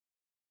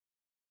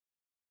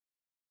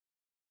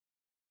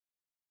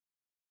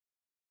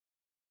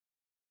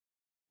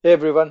Hey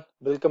everyone,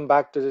 welcome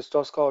back to this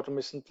Tosca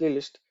automation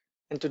playlist.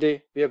 And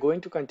today we are going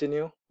to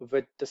continue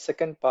with the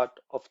second part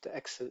of the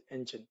Excel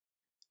engine.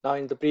 Now,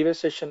 in the previous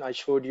session, I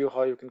showed you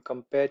how you can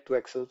compare two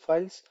Excel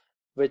files,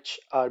 which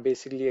are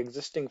basically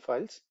existing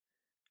files.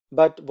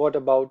 But what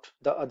about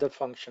the other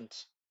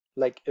functions?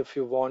 Like if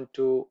you want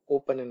to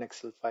open an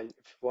Excel file,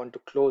 if you want to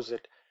close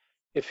it,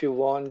 if you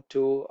want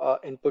to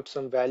input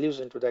some values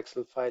into the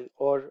Excel file,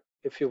 or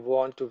if you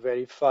want to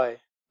verify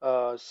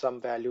some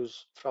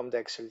values from the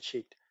Excel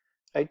sheet,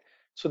 right?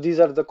 So these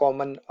are the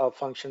common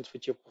functions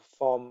which you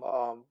perform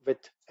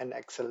with an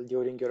Excel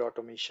during your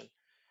automation.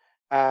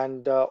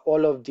 And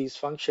all of these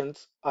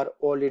functions are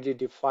already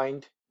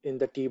defined in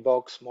the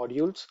TBox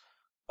modules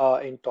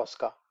in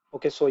Tosca.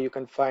 Okay, so you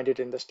can find it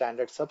in the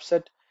standard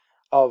subset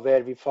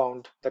where we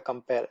found the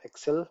compare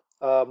Excel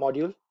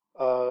module.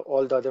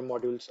 All the other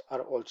modules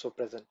are also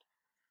present.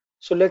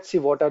 So let's see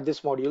what are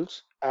these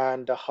modules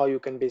and how you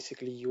can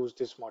basically use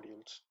these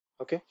modules.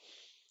 Okay,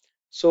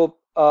 so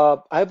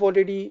I've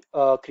already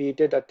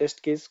created a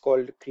test case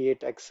called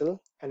Create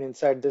Excel, and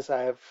inside this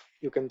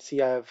you can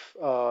see I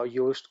have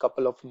used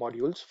couple of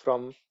modules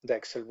from the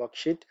Excel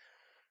worksheet.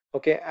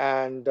 Okay,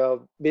 and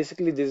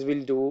basically this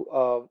will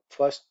do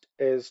first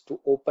is to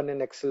open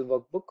an Excel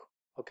workbook.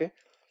 Okay,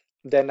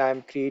 then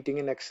I'm creating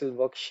an Excel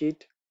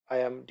worksheet. I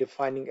am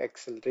defining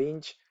Excel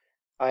range.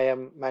 I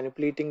am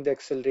manipulating the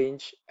Excel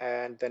range,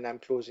 and then I'm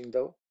closing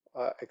the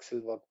Excel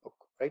workbook,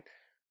 right?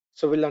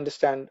 So we'll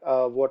understand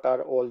what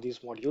are all these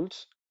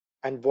modules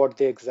and what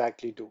they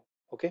exactly do.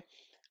 Okay,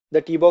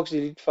 the TBox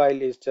delete file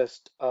is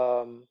just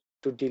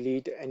to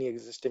delete any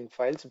existing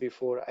files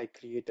before I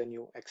create a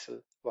new Excel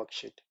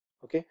worksheet.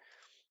 Okay,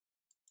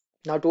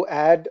 now to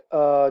add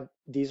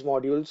these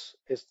modules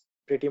is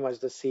pretty much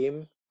the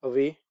same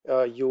way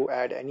you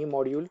add any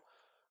module.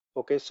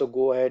 Okay, so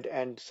go ahead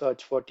and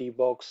search for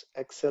TBox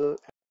Excel,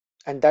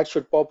 and that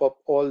should pop up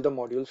all the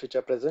modules which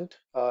are present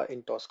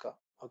in Tosca.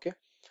 Okay,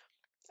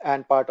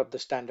 and part of the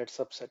standard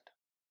subset.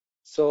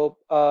 So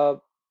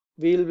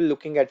we'll be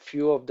looking at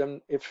few of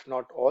them, if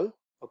not all.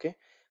 Okay,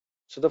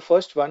 so the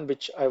first one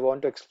which I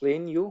want to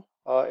explain you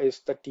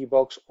is the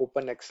TBox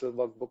Open Excel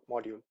Workbook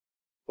module.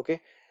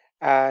 Okay,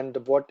 and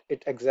what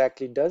it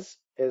exactly does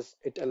is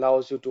it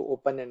allows you to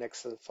open an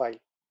Excel file.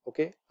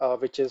 Okay,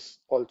 which is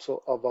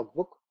also a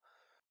workbook.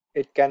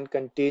 It can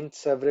contain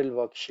several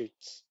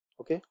worksheets.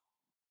 Okay,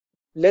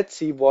 let's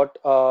see what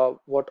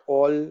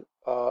all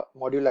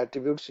module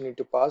attributes you need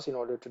to pass in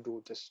order to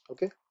do this.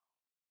 Okay,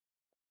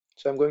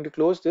 so I'm going to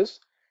close this.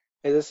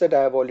 As I said,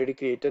 I have already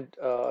created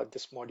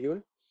this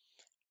module.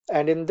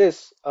 And in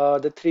this,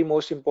 the three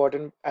most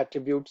important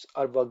attributes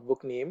are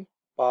workbook name,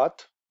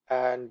 path,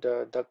 and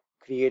the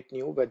create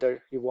new,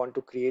 whether you want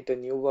to create a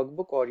new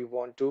workbook or you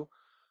want to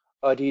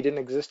read an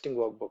existing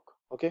workbook.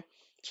 Okay,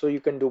 so you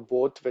can do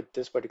both with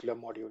this particular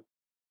module.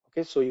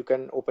 Okay, so you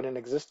can open an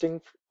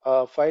existing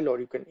file or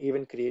you can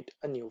even create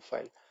a new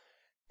file.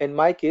 In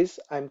my case,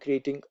 I'm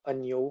creating a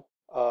new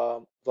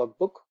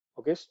workbook.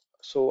 Okay,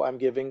 so I'm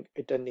giving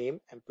it a name,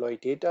 employee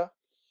data,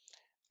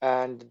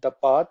 and the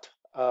path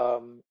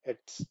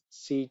it's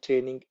C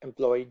training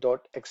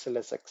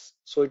employee.xlsx.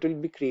 So it will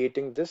be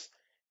creating this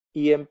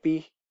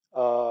EMP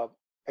uh,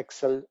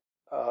 Excel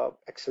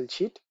Excel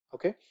sheet.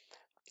 Okay,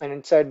 and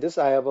inside this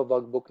I have a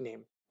workbook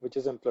name which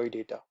is employee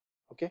data.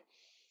 Okay,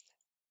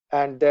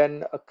 and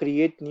then a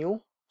create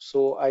new.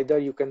 So either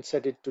you can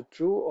set it to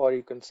true or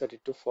you can set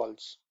it to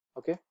false.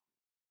 Okay,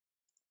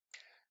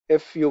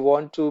 if you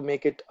want to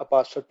make it a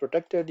password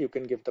protected, you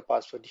can give the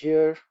password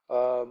here.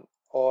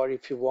 Or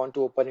if you want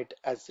to open it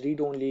as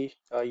read only,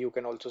 you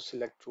can also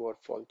select true or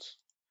false.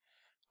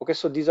 Okay,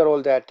 so these are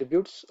all the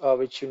attributes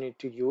which you need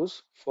to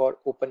use for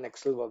open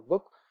Excel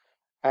workbook.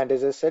 And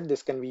as I said,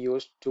 this can be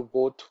used to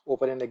both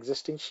open an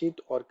existing sheet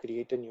or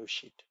create a new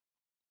sheet.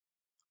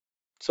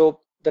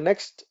 So the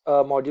next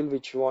module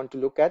which you want to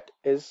look at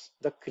is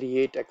the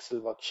create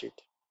Excel worksheet.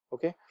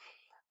 Okay,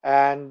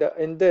 and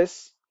in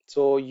this,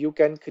 so you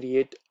can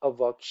create a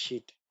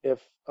worksheet if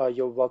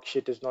your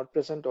worksheet is not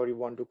present or you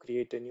want to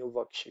create a new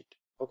worksheet.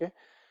 Okay,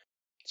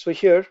 so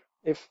here,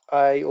 if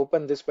I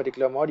open this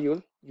particular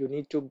module, you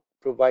need to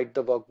provide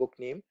the workbook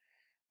name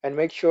and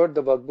make sure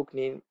the workbook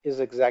name is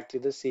exactly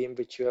the same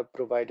which you have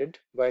provided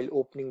while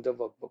opening the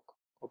workbook.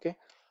 Okay,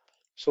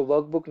 so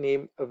workbook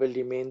name will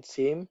remain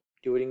same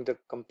during the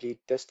complete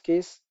test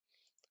case.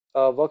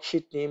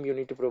 Worksheet name, you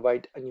need to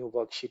provide a new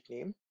worksheet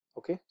name.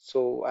 Okay,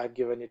 so I've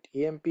given it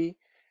EMP.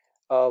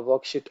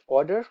 Worksheet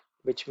order,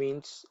 which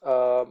means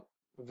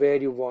where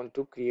you want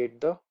to create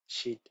the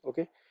sheet.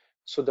 Okay,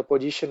 so the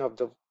position of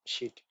the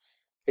sheet,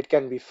 it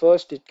can be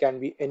first, it can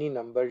be any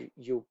number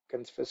you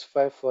can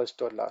specify,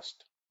 first or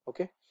last.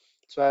 Okay,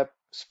 so I have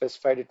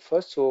specified it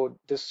first, so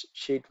this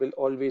sheet will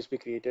always be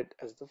created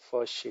as the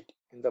first sheet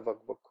in the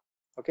workbook.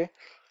 Okay,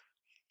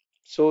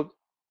 so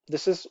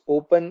this is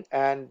open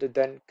and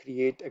then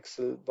create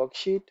Excel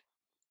worksheet,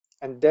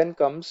 and then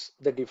comes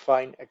the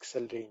define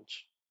Excel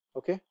range.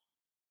 Okay,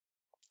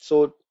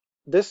 so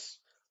this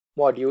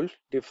module,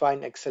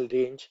 define Excel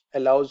range,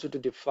 allows you to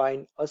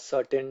define a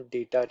certain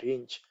data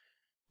range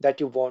that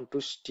you want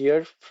to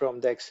steer from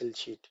the Excel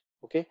sheet.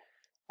 Okay,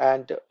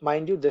 and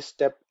mind you, this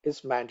step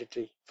is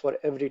mandatory for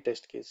every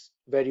test case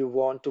where you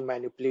want to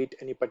manipulate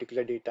any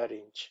particular data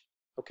range.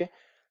 Okay,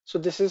 so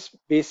this is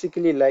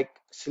basically like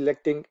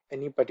selecting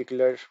any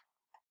particular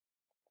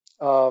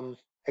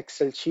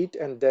Excel sheet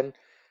and then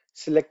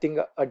selecting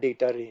a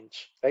data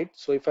range, right?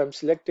 So if I'm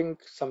selecting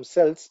some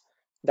cells,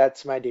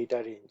 that's my data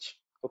range.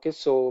 Okay,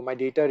 so my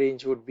data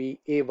range would be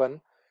A1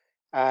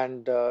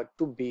 and to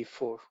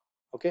B4.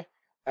 Okay,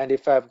 and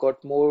if I've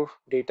got more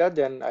data,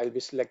 then I'll be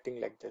selecting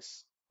like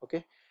this.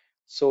 Okay,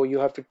 so you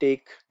have to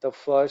take the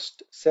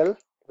first cell,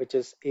 which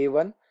is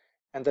A1,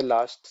 and the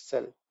last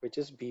cell, which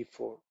is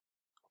B4.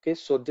 Okay,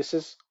 so this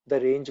is the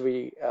range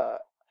we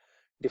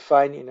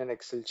define in an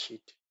Excel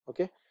sheet.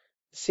 Okay,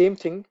 same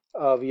thing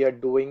we are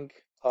doing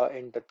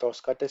in the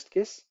Tosca test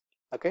case.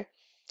 Okay,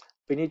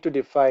 we need to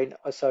define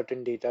a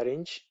certain data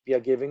range. We are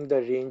giving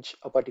the range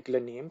a particular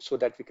name so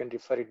that we can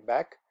refer it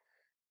back.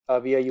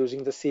 We are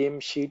using the same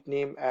sheet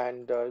name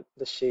and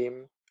the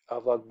same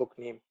workbook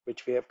name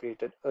which we have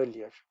created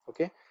earlier.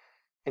 Okay,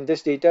 in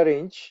this data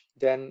range,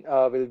 then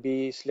we'll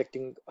be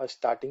selecting a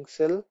starting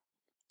cell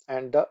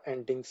and the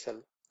ending cell.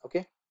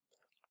 Okay,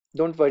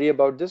 don't worry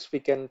about this.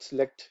 We can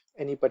select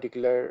any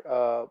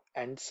particular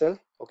end cell.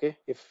 Okay,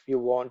 if you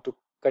want to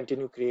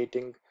continue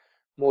creating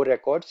more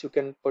records, you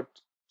can put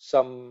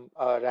some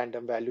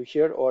random value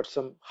here or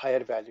some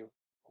higher value.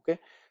 Okay,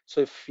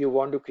 so if you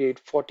want to create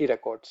 40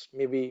 records,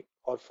 maybe,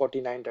 or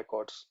 49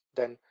 records,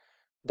 then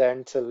the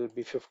end cell will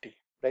be 50,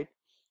 right?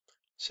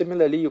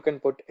 Similarly, you can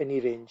put any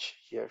range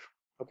here.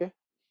 Okay,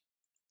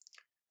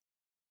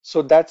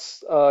 so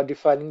that's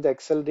defining the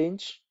Excel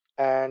range.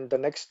 And the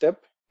next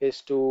step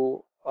is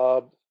to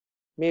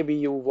maybe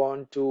you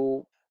want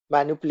to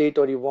manipulate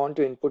or you want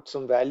to input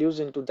some values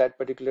into that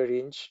particular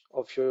range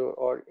of your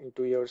or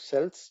into your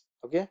cells.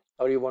 Okay,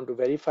 or you want to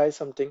verify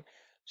something,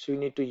 so you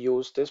need to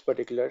use this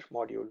particular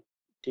module,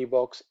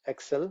 TBox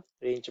Excel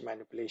Range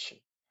Manipulation.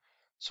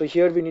 So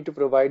here we need to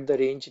provide the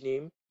range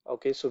name.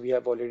 Okay, so we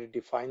have already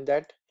defined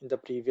that in the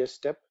previous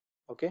step.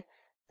 Okay,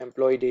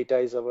 employee data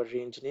is our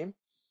range name,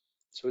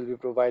 so we'll be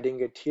providing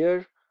it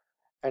here,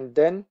 and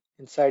then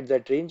inside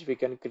that range we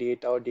can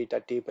create our data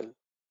table.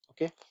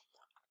 Okay,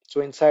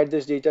 so inside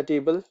this data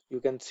table, you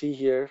can see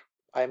here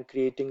I am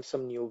creating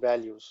some new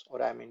values,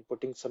 or I'm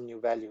inputting some new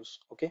values.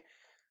 Okay,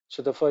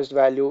 so the first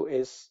value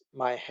is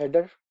my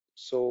header.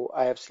 So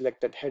I have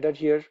selected header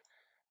here.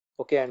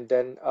 Okay, and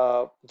then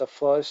the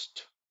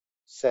first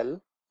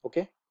cell.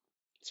 Okay,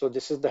 so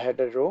this is the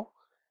header row,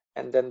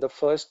 and then the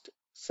first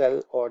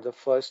cell or the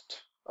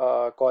first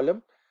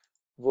column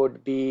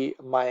would be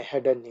my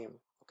header name.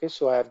 Okay,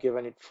 so I have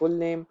given it full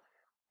name,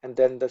 and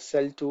then the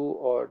cell 2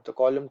 or the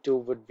column 2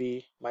 would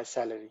be my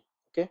salary.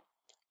 Okay,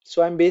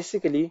 so I'm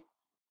basically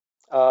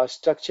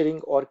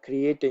structuring or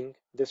creating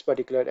this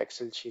particular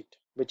Excel sheet,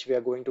 which we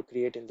are going to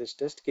create in this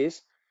test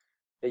case.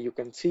 You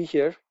can see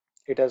here,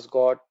 it has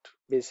got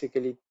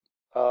basically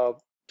uh,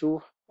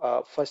 two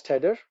first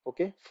header,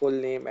 okay, full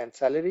name and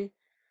salary,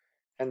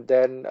 and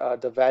then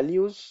the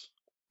values,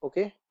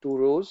 okay, two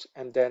rows,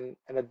 and then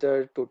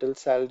another total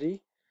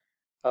salary,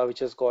 which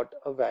has got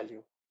a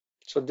value.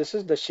 So this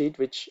is the sheet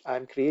which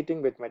I'm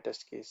creating with my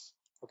test case.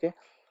 Okay,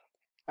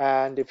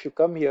 and if you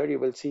come here, you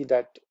will see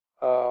that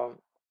um,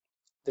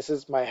 this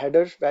is my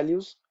header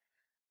values.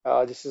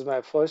 This is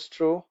my first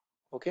row.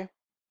 Okay,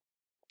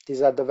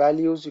 these are the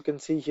values. You can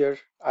see here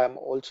I'm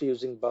also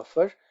using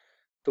buffer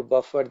to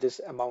buffer this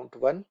amount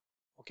 1.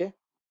 Okay,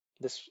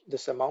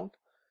 this amount,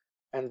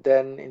 and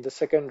then in the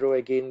second row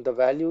again the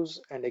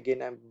values, and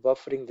again I'm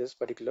buffering this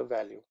particular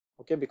value.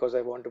 Okay, because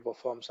I want to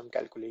perform some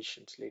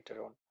calculations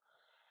later on.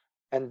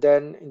 And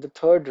then in the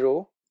third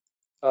row,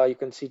 you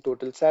can see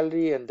total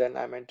salary, and then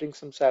I'm entering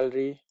some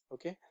salary.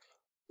 Okay,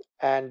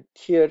 and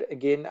here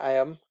again I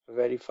am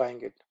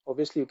verifying it.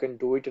 Obviously you can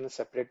do it in a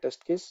separate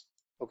test case.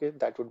 Okay,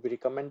 that would be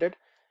recommended,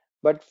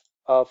 but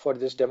for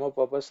this demo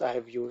purpose I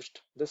have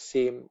used the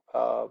same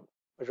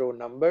row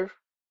number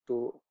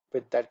to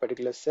with that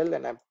particular cell,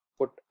 and I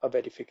put a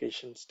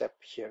verification step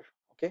here.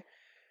 Okay,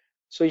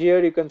 so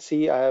here you can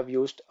see I have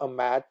used a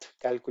math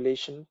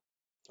calculation,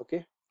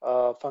 okay,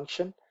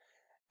 function,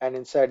 and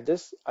inside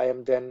this I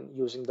am then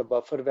using the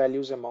buffer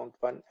values amount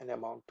 1 and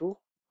amount 2.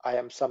 I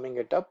am summing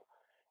it up,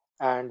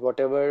 and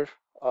whatever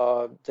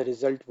the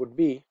result would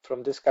be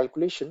from this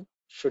calculation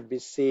should be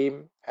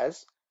same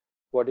as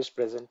what is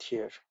present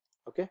here.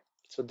 Okay,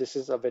 so this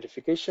is a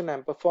verification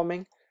I'm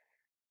performing.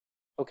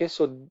 Okay,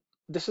 so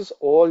this is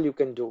all you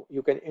can do.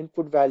 You can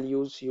input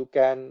values, you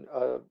can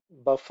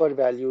buffer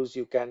values,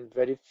 you can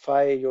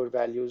verify your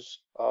values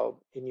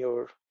in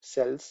your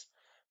cells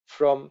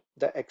from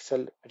the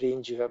Excel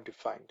range you have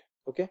defined.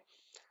 Okay,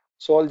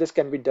 so all this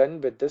can be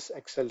done with this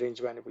Excel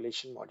range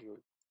manipulation module.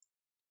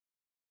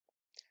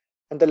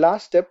 And the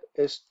last step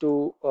is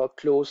to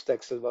close the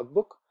Excel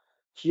workbook.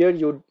 Here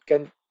you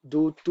can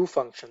do two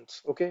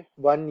functions. Okay,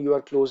 one, you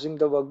are closing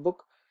the workbook,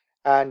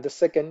 and the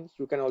second,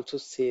 you can also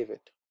save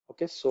it.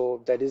 Okay,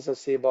 so there is a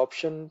save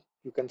option.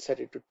 You can set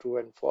it to true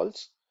and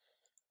false.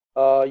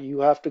 You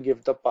have to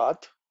give the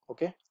path.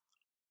 Okay,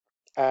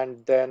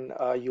 and then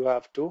you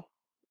have to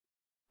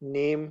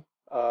name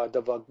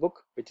the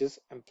workbook, which is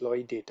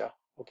employee data.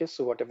 Okay,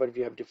 so whatever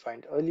we have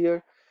defined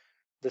earlier,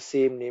 the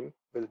same name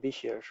will be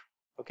here.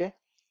 Okay.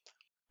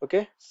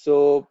 Okay,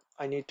 so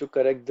I need to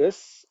correct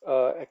this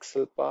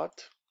Excel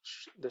part.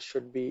 This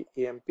should be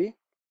EMP.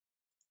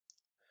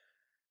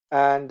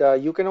 And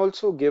you can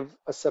also give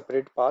a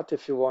separate path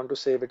if you want to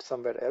save it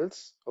somewhere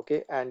else.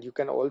 Okay, and you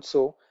can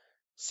also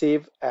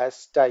save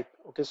as type.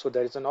 Okay, so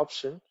there is an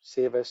option,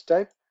 save as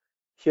type.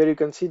 Here you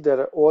can see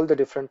there are all the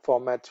different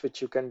formats which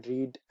you can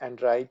read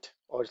and write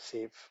or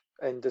save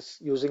in this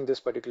using this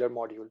particular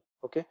module.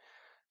 Okay,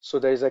 so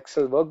there is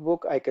Excel workbook.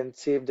 I can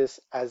save this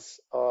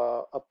as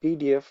a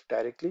PDF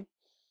directly.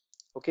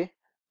 Okay,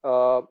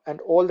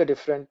 and all the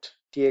different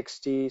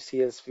txt,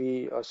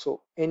 csv,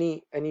 so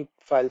any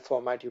file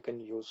format you can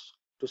use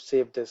to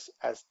save this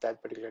as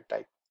that particular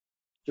type.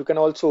 You can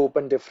also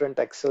open different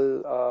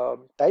Excel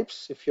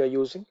types if you are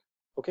using,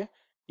 okay,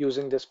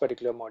 using this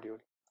particular module.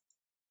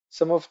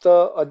 Some of the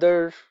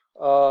other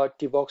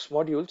TBox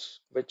modules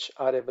which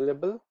are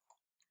available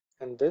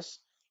in this,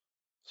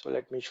 so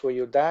let me show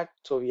you that.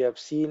 So we have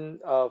seen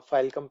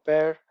file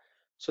compare.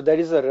 So there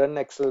is a run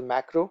Excel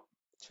macro.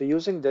 So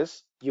using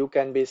this, you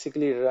can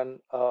basically run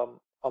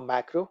a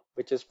macro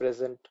which is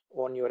present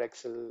on your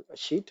Excel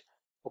sheet.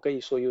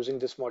 Okay, so using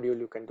this module,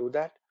 you can do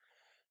that.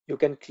 You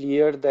can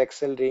clear the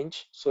Excel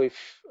range. So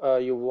if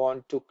you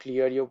want to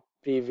clear your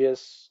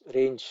previous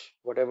range,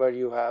 whatever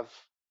you have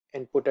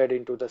inputted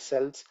into the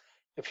cells,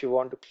 if you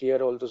want to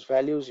clear all those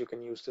values, you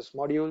can use this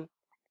module.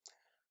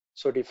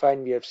 So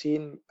define we have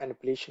seen,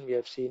 manipulation we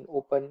have seen,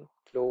 open,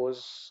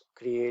 close,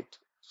 create.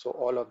 So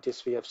all of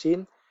this we have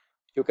seen.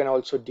 You can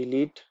also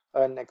delete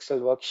an Excel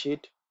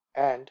worksheet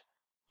and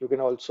you can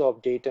also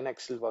update an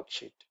Excel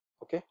worksheet.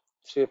 Okay.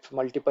 So if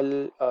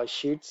multiple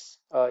sheets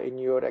in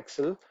your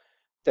Excel,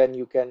 then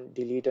you can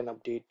delete and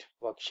update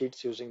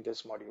worksheets using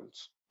these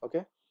modules.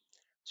 Okay.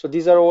 So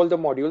these are all the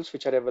modules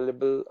which are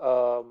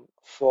available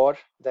for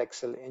the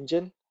Excel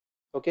engine.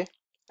 Okay.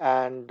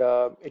 And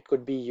it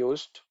could be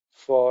used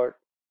for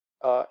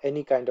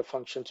any kind of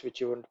functions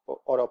which you want to,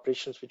 or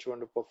operations which you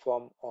want to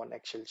perform on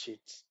Excel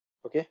sheets.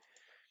 Okay,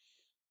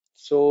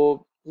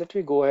 so let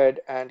me go ahead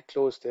and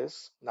close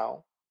this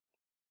now,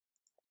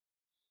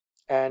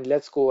 and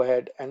let's go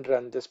ahead and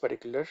run this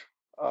particular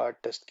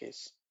test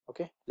case.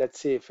 Okay, let's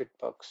see if it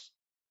works.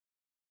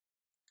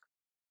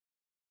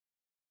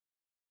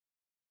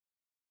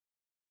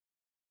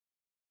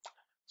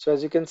 So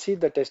as you can see,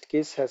 the test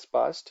case has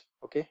passed.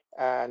 Okay,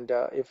 and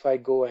if I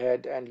go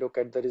ahead and look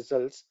at the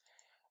results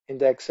in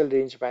the Excel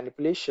range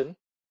manipulation,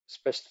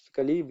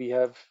 specifically we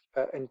have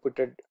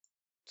inputted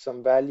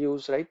some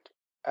values, right?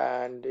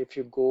 And if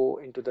you go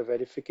into the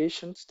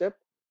verification step,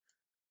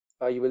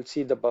 you will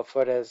see the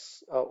buffer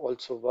has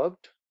also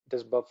worked. It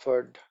has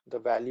buffered the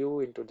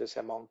value into this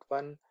amount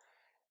one,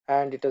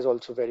 and it has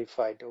also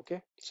verified.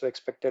 Okay, so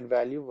expected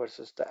value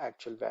versus the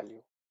actual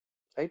value,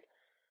 right?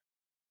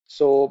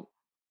 So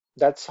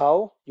that's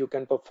how you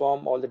can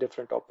perform all the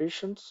different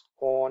operations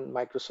on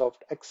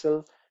Microsoft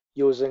Excel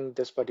using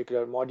this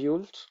particular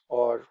modules,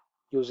 or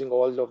using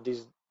all of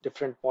these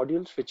different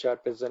modules which are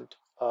present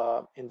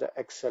in the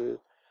Excel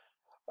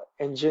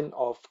engine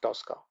of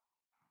Tosca.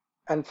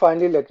 And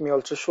finally, let me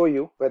also show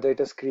you whether it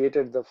has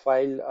created the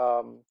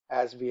file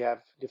as we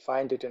have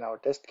defined it in our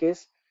test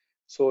case.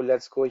 So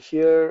let's go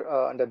here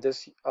under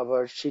this,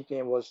 our sheet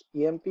name was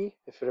EMP,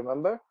 if you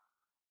remember.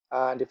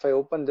 And if I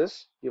open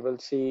this, you will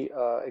see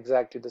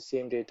exactly the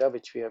same data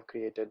which we have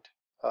created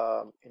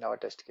in our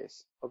test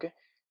case. Okay,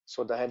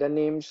 so the header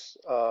names,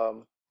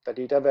 the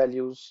data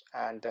values,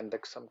 and then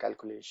some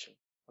calculation.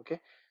 Okay,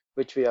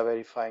 which we are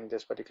verifying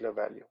this particular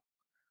value.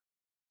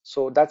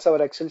 So that's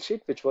our Excel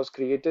sheet, which was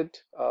created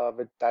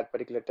with that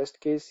particular test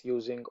case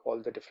using all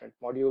the different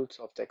modules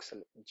of the Excel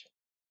engine.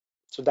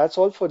 So that's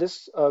all for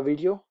this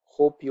video.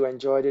 Hope you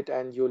enjoyed it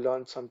and you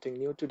learned something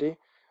new today.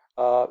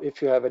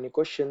 If you have any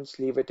questions,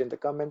 leave it in the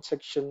comment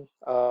section.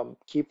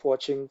 Keep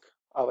watching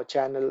our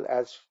channel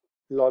as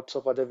lots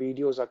of other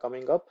videos are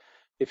coming up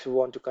if you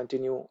want to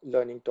continue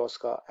learning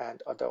Tosca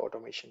and other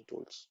automation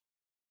tools.